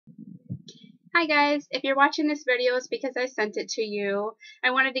Hi guys, if you're watching this video it's because I sent it to you.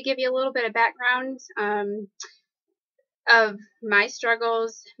 I wanted to give you a little bit of background of my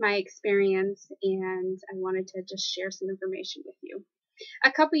struggles, my experience, and I wanted to just share some information with you.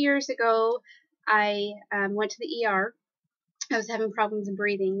 A couple years ago I went to the ER. I was having problems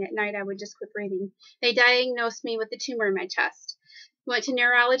breathing. At night I would just quit breathing. They diagnosed me with a tumor in my chest. Went to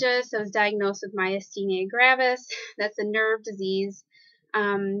neurologist. I was diagnosed with myasthenia gravis. That's a nerve disease.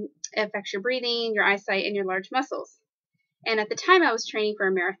 It affects your breathing, your eyesight, and your large muscles. And at the time, I was training for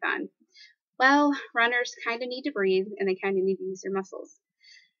a marathon. Well, runners kind of need to breathe, and they kind of need to use their muscles.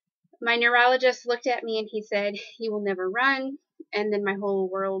 My neurologist looked at me and he said, "You will never run," and then my whole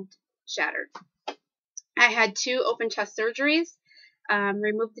world shattered. I had 2 open chest surgeries,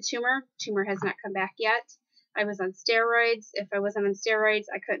 removed the tumor. Tumor has not come back yet. I was on steroids. If I wasn't on steroids,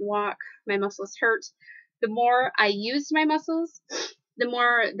 I couldn't walk. My muscles hurt. The more I used my muscles, the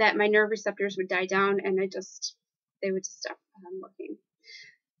more that my nerve receptors would die down, and they would just stop working.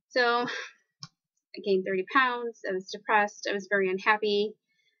 So I gained 30 pounds. I was depressed. I was very unhappy.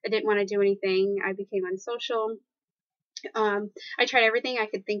 I didn't want to do anything. I became unsocial. I tried everything I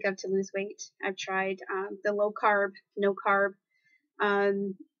could think of to lose weight. I've tried the low carb, no carb.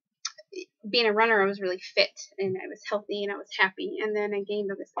 Being a runner, I was really fit and I was healthy and I was happy. And then I gained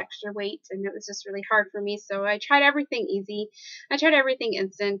all this extra weight and it was just really hard for me. So I tried everything easy. I tried everything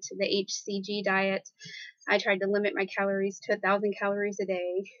instant, the HCG diet. I tried to limit my calories to 1,000 calories a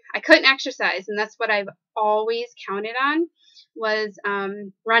day. I couldn't exercise, and that's what I've always counted on was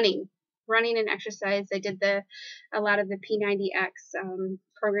running and exercise. I did a lot of the P90X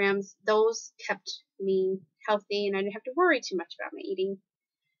programs. Those kept me healthy and I didn't have to worry too much about my eating.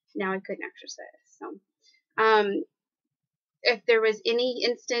 Now I couldn't exercise. So if there was any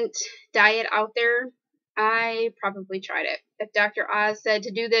instant diet out there, I probably tried it. If Dr. Oz said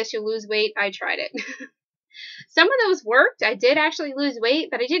to do this, you'll lose weight, I tried it. Some of those worked. I did actually lose weight,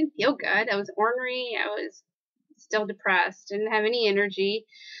 but I didn't feel good. I was ornery. I was still depressed. Didn't have any energy.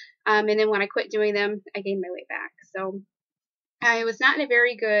 And then when I quit doing them, I gained my weight back. So I was not in a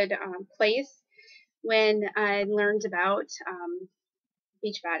very good place when I learned about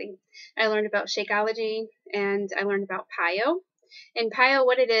Beachbody. I learned about Shakeology and I learned about PiYo. And PiYo,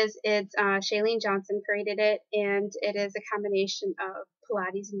 what it is, it's Shailene Johnson created it, and it is a combination of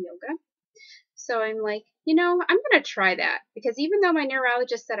Pilates and yoga. So I'm like, I'm going to try that because even though my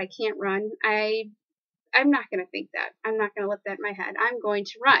neurologist said I can't run, I'm not going to think that. I'm not going to let that in my head. I'm going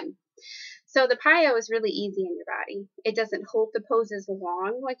to run. So the PiYo is really easy on your body. It doesn't hold the poses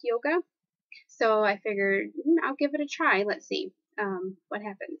long like yoga. So I figured I'll give it a try. Let's see what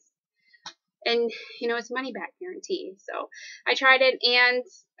happens. And, it's money back guarantee. So I tried it, and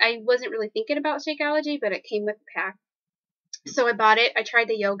I wasn't really thinking about Shakeology, but it came with the pack. So I bought it. I tried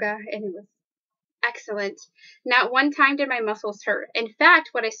the yoga, and it was excellent. Not one time did my muscles hurt. In fact,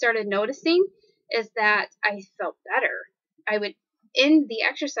 what I started noticing is that I felt better. I would end the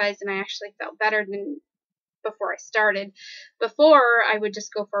exercise, and I actually felt better than before I started. Before, I would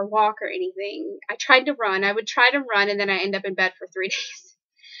just go for a walk or anything. I tried to run. I would try to run, and then I end up in bed for 3 days.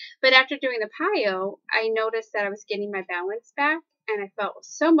 But after doing the PiYo, I noticed that I was getting my balance back, and I felt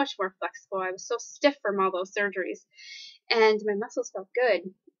so much more flexible. I was so stiff from all those surgeries, and my muscles felt good.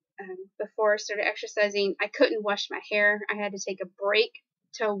 Before I started exercising, I couldn't wash my hair. I had to take a break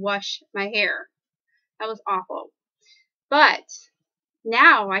to wash my hair. That was awful. But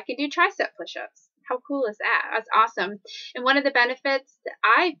now I can do tricep push-ups. How cool is that? That's awesome. And one of the benefits that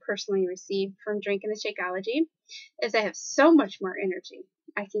I personally received from drinking the Shakeology is I have so much more energy.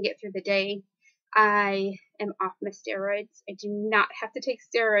 I can get through the day. I am off my steroids. I do not have to take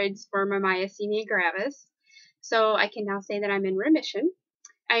steroids for my myasthenia gravis. So I can now say that I'm in remission.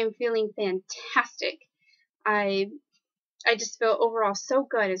 I am feeling fantastic. I just feel overall so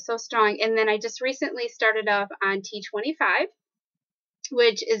good and so strong. And then I just recently started up on T25,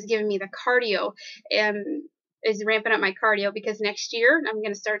 which is giving me the cardio, is ramping up my cardio because next year I'm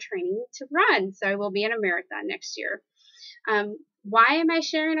going to start training to run. So I will be in a marathon next year. Why am I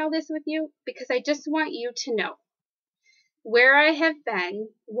sharing all this with you? Because I just want you to know where I have been,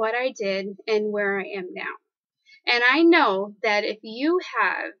 what I did, and where I am now. And I know that if you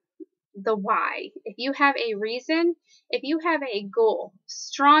have the why, if you have a reason, if you have a goal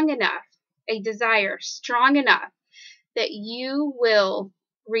strong enough, a desire strong enough, that you will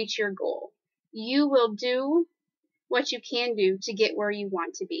reach your goal. You will do what you can do to get where you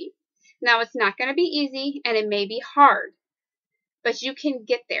want to be. Now, it's not going to be easy, and it may be hard, but you can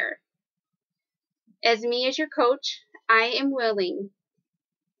get there. As me, as your coach, I am willing,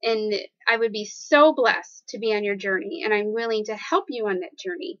 and I would be so blessed to be on your journey, and I'm willing to help you on that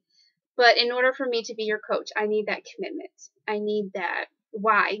journey. But in order for me to be your coach, I need that commitment. I need that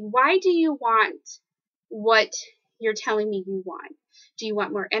why. Why do you want what you're telling me you want? Do you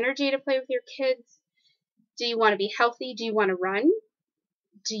want more energy to play with your kids? Do you want to be healthy? Do you want to run?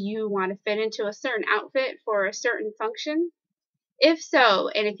 Do you want to fit into a certain outfit for a certain function? If so,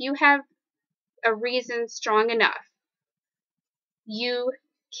 and if you have a reason strong enough, you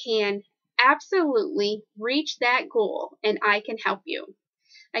can absolutely reach that goal, and I can help you.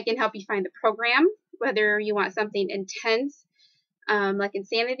 I can help you find the program, whether you want something intense, like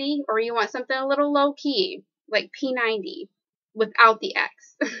Insanity, or you want something a little low key, like P90, without the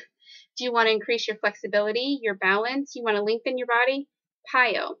X. Do you want to increase your flexibility, your balance? You want to lengthen your body?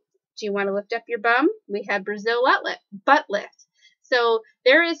 Pyo. Do you want to lift up your bum? We have Brazil butt lift. So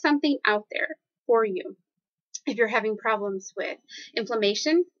there is something out there for you. If you're having problems with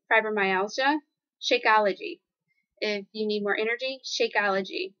inflammation, fibromyalgia, Shakeology. If you need more energy,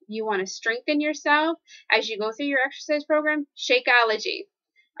 Shakeology. You want to strengthen yourself as you go through your exercise program, Shakeology.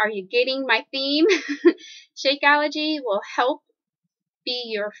 Are you getting my theme? Shakeology will help be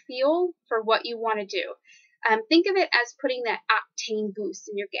your fuel for what you want to do. Think of it as putting that octane boost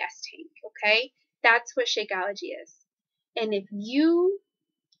in your gas tank, okay? That's what Shakeology is. And if you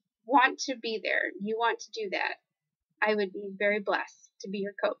want to be there, you want to do that, I would be very blessed to be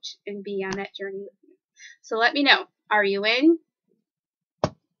your coach and be on that journey with you. So let me know. Are you in?